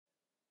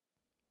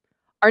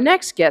Our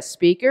next guest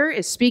speaker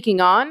is speaking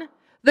on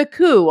The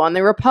Coup on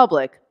the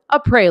Republic,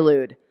 a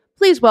Prelude.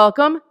 Please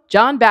welcome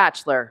John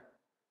Batchelor.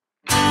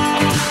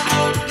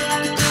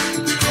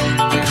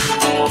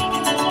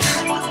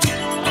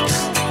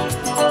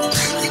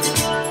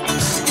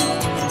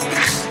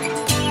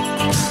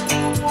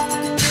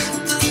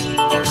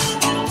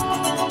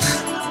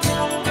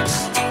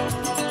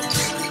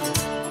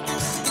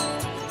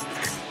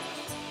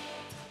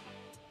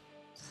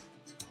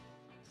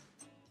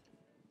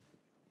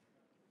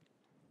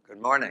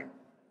 Good morning.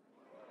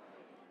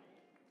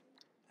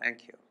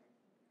 Thank you.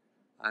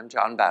 I'm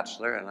John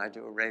Batchelor, and I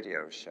do a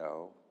radio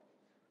show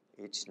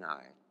each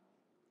night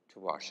to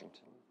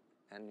Washington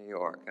and New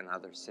York and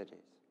other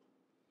cities.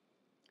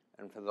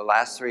 And for the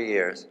last 3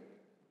 years,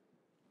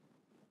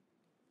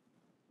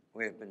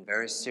 we have been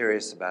very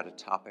serious about a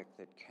topic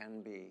that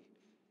can be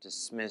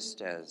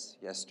dismissed as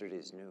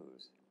yesterday's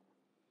news.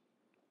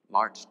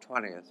 March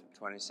 20th of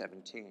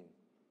 2017,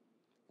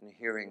 in a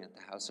hearing at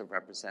the House of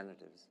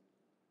Representatives,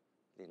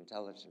 the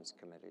Intelligence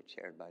Committee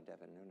chaired by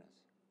Devin Nunes,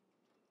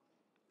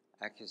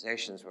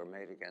 accusations were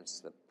made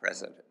against the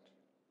president.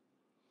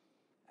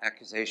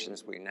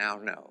 Accusations we now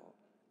know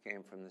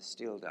came from the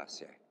Steele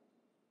dossier,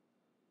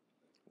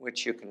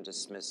 which you can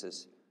dismiss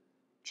as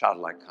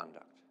childlike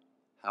conduct.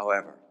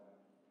 However,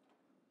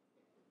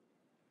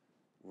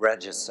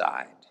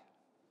 regicide.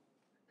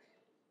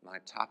 My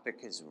topic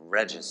is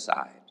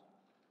regicide,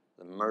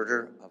 the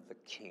murder of the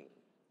king.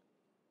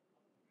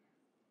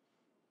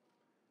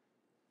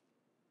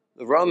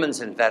 The Romans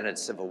invented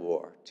civil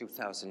war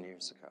 2,000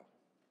 years ago.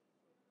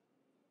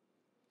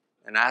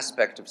 An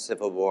aspect of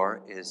civil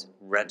war is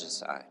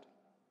regicide.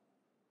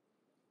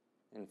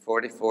 In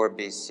 44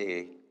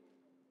 BC,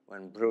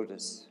 when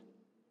Brutus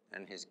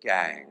and his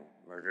gang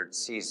murdered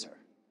Caesar,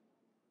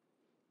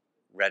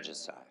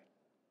 regicide.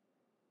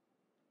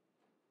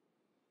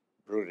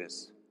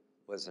 Brutus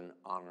was an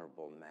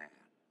honorable man.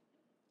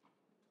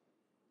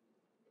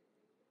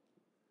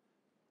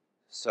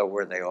 So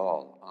were they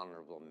all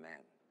honorable men.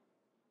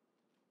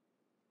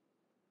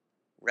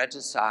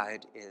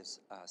 Regicide is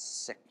a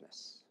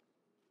sickness.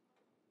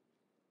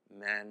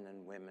 Men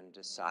and women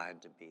decide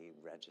to be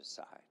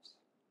regicides.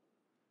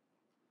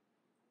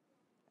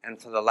 And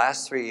for the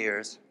last 3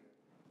 years,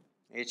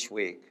 each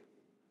week,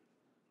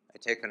 I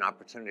take an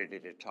opportunity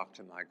to talk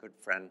to my good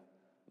friend,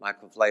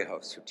 Michael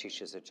Vlahos, who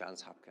teaches at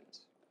Johns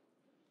Hopkins.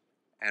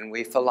 And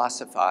we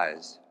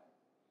philosophize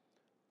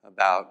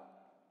about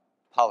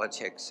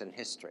politics and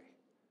history.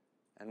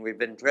 And we've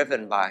been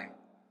driven by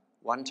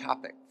one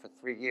topic for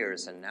 3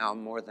 years, and now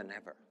more than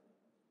ever,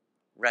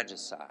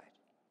 regicide,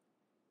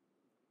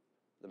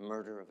 the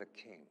murder of a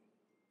king.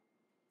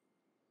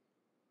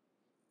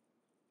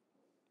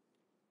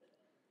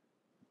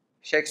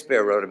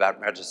 Shakespeare wrote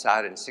about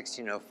regicide in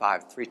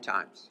 1605 3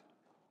 times.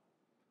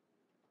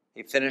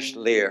 He finished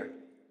Lear,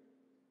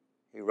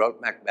 he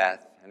wrote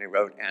Macbeth, and he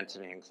wrote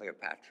Antony and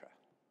Cleopatra.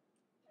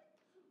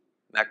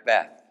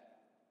 Macbeth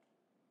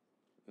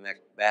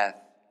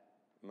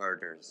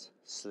murders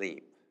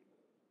sleep.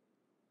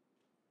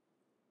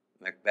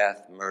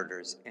 Macbeth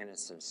murders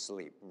innocent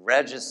sleep.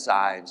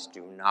 Regicides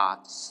do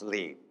not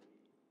sleep.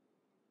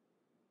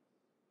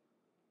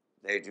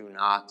 They do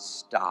not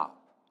stop.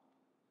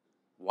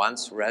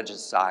 Once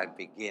regicide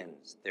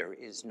begins, there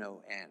is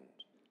no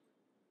end.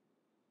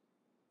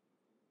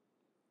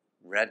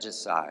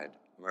 Regicide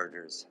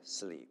murders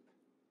sleep.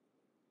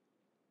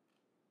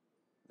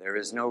 There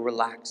is no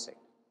relaxing.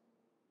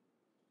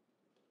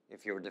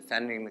 If you're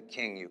defending the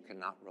king, you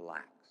cannot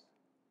relax,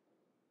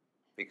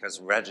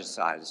 because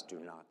regicides do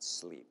not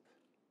sleep.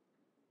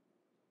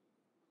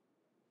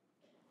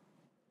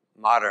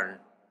 Modern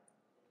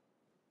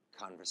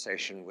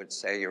conversation would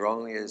say you're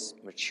only as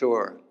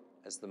mature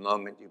as the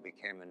moment you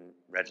became a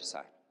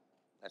regicide.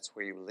 That's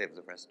where you live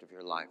the rest of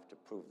your life to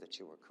prove that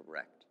you were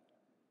correct.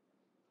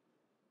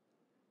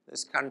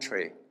 This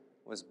country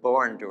was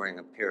born during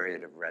a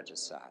period of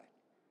regicide.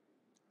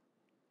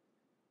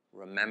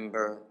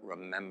 Remember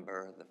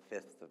the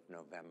 5th of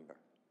November.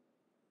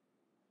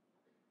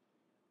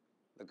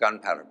 The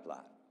gunpowder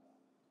plot.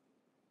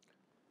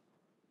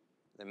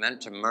 They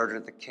meant to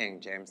murder the king,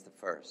 James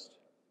I.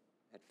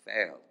 It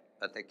failed,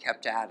 but they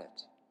kept at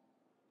it.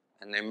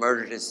 And they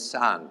murdered his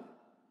son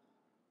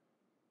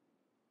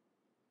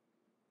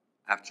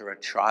after a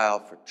trial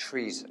for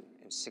treason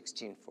in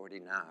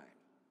 1649.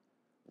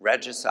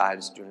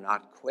 Regicides do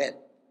not quit.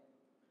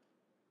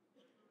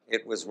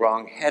 It was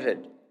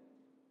wrong-headed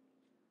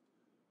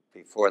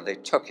before they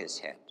took his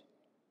head,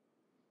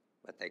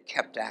 but they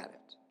kept at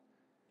it.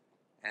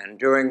 And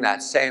during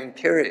that same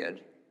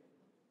period,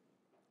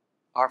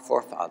 our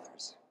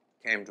forefathers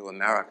came to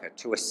America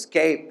to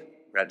escape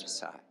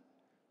regicide.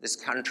 This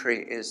country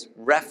is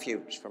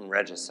refuge from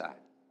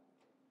regicide.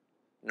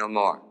 No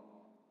more.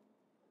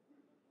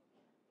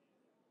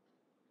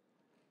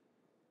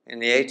 In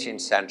the 18th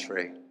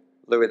century,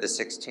 Louis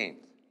XVI.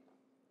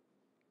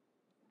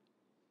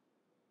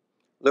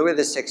 Louis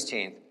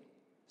XVI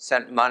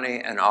sent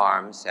money and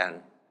arms and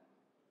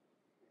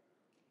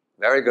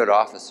very good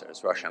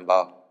officers,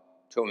 Rochambeau,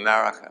 to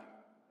America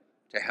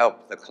to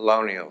help the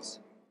colonials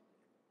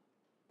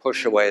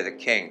push away the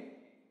king.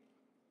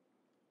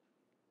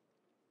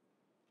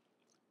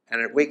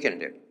 And it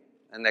weakened him,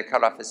 and they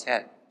cut off his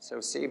head. So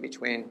see,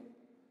 between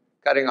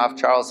cutting off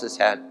Charles's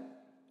head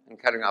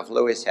and cutting off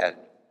Louis's head,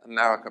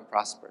 America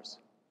prospers.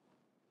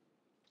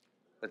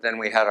 But then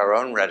we had our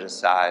own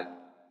regicide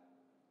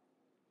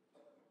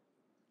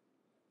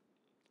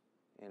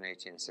in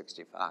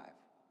 1865.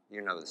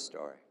 You know the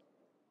story.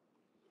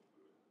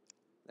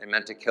 They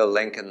meant to kill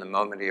Lincoln the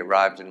moment he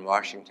arrived in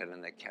Washington,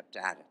 and they kept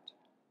at it.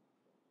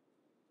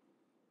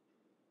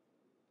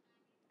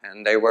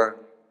 And they were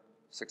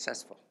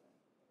successful.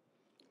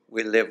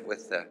 We live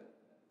with the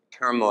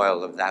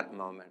turmoil of that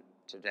moment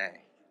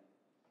today.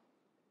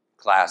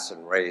 Class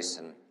and race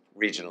and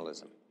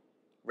regionalism.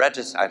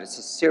 Regicide is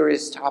a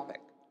serious topic.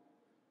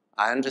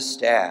 I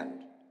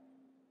understand.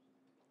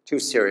 Too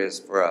serious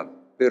for a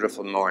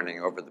beautiful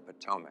morning over the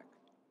Potomac.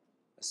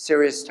 A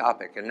serious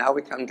topic, and now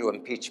we come to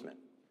impeachment.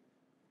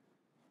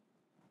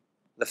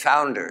 The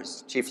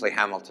founders, chiefly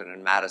Hamilton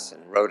and Madison,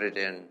 wrote it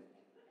in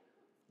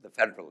the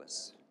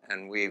Federalists,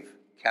 and we've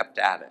kept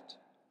at it,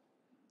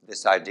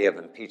 this idea of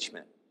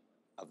impeachment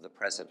of the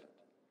president.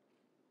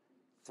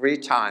 3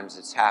 times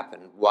it's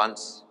happened.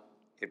 Once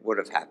it would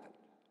have happened.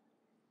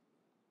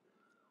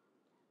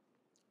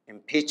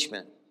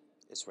 Impeachment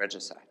is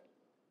regicide.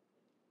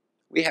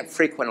 We have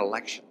frequent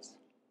elections.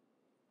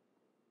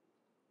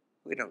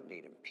 We don't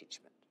need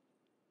impeachment.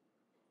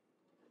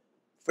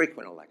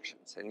 Frequent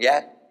elections. And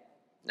yet,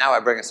 now I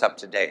bring us up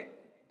to date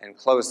and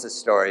close this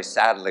story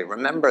sadly.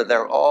 Remember,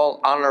 they're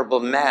all honorable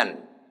men.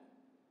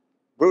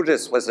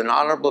 Brutus was an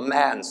honorable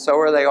man. So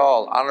are they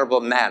all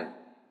honorable men.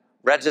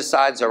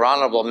 Regicides are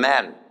honorable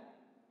men.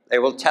 They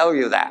will tell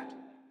you that.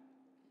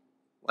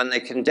 When they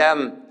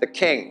condemn the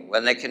king,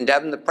 when they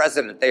condemn the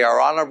president, they are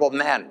honorable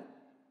men.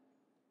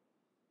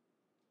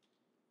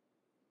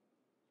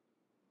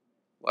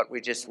 What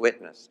we just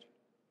witnessed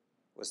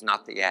was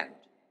not the end.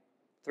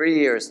 3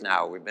 years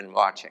now we've been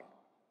watching.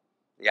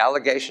 The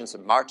allegations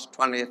of March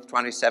 20th,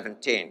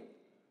 2017.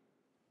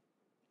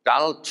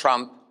 Donald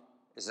Trump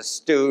is a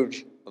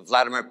stooge of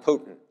Vladimir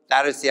Putin.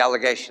 That is the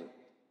allegation.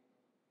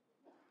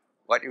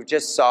 What you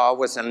just saw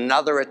was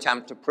another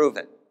attempt to prove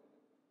it.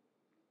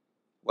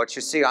 What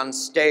you see on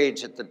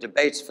stage at the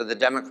debates for the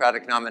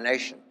Democratic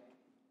nomination,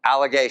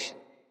 allegation.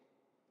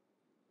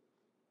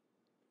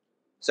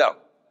 So,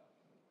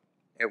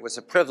 it was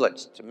a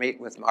privilege to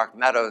meet with Mark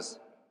Meadows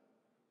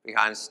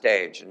behind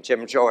stage and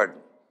Jim Jordan.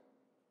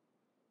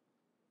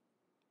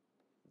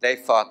 They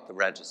fought the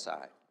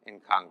regicide in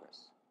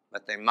Congress,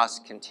 but they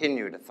must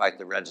continue to fight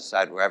the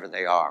regicide wherever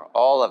they are.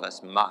 All of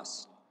us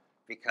must,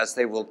 because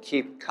they will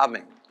keep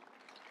coming.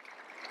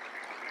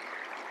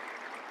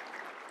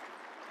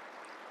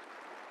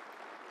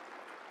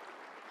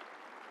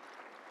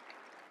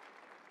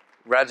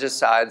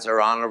 Regicides are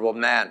honorable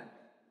men.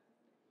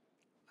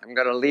 I'm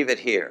going to leave it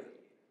here.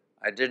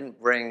 I didn't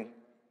bring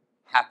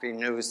happy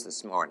news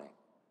this morning.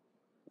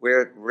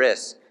 We're at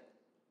risk.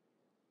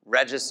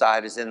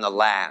 Regicide is in the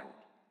land.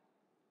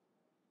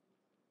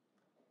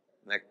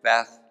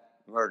 Macbeth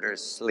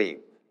murders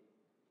sleep.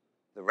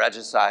 The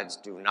regicides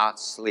do not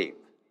sleep.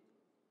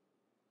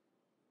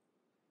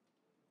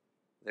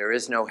 There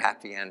is no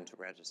happy end to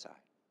regicide.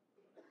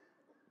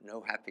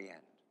 No happy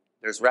end.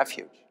 There's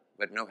refuge,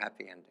 but no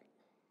happy ending.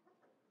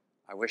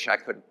 I wish I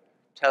could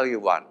tell you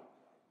one.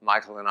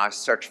 Michael and I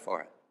searched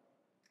for it.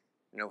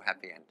 No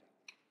happy ending.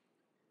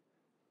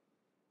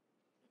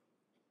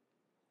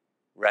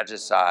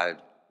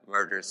 Regicide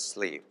murders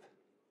sleep.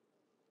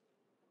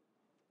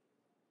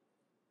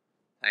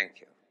 Thank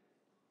you.